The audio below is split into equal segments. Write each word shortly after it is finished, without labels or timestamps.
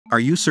Are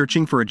you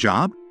searching for a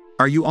job?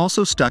 Are you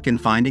also stuck in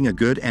finding a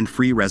good and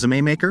free resume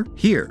maker?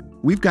 Here,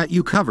 we've got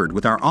you covered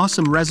with our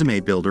awesome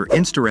resume builder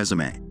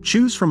Instaresume.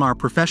 Choose from our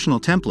professional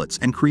templates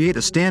and create a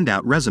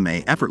standout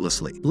resume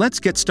effortlessly. Let's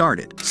get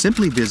started.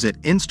 Simply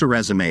visit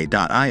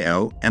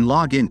Instaresume.io and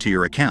log into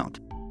your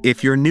account.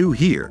 If you're new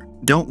here,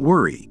 don't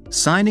worry,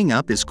 signing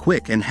up is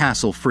quick and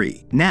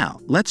hassle-free. Now,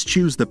 let's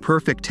choose the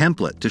perfect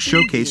template to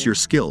showcase your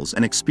skills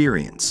and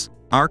experience.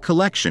 Our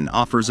collection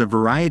offers a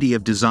variety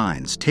of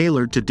designs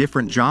tailored to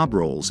different job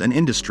roles and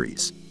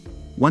industries.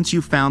 Once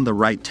you've found the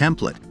right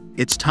template,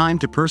 it's time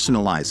to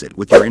personalize it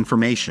with your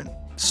information.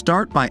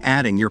 Start by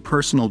adding your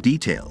personal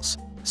details,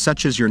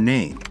 such as your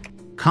name,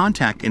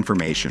 contact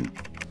information,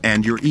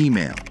 and your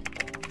email.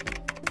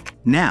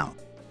 Now,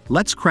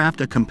 let's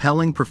craft a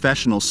compelling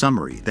professional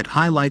summary that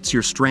highlights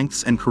your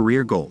strengths and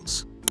career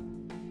goals.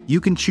 You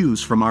can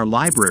choose from our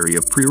library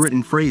of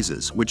pre-written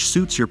phrases which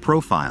suits your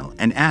profile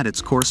and add its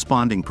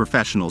corresponding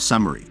professional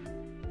summary.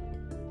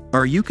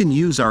 Or you can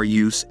use our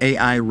Use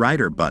AI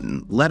Writer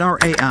button. Let our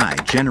AI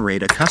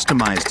generate a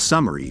customized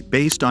summary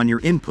based on your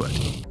input.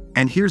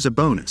 And here's a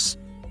bonus.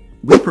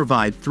 We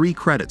provide 3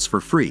 credits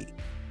for free,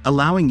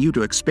 allowing you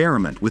to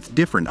experiment with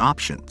different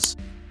options.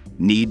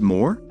 Need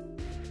more?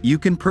 You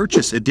can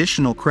purchase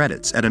additional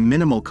credits at a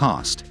minimal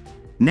cost.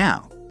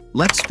 Now,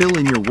 let's fill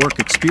in your work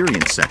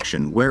experience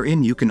section,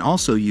 wherein you can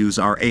also use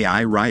our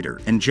AI Writer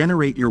and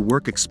generate your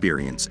work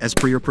experience as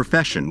per your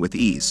profession with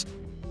ease.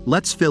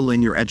 Let's fill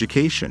in your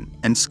education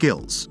and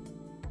skills.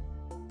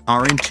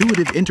 Our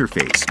intuitive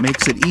interface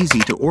makes it easy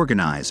to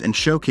organize and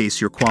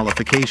showcase your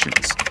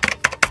qualifications.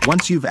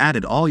 Once you've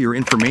added all your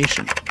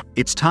information,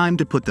 it's time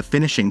to put the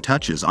finishing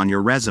touches on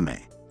your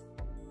resume.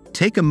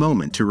 Take a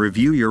moment to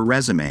review your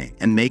resume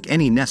and make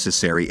any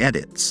necessary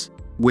edits.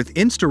 With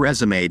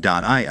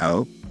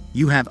Instaresume.io,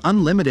 you have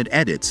unlimited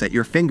edits at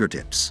your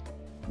fingertips.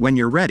 When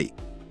you're ready,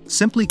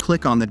 simply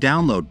click on the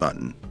download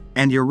button,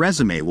 and your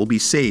resume will be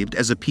saved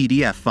as a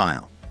PDF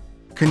file.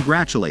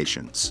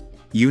 Congratulations!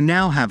 You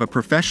now have a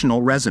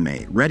professional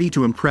resume ready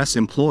to impress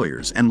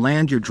employers and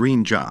land your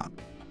dream job.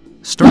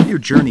 Start your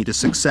journey to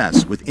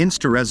success with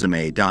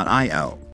Instaresume.io.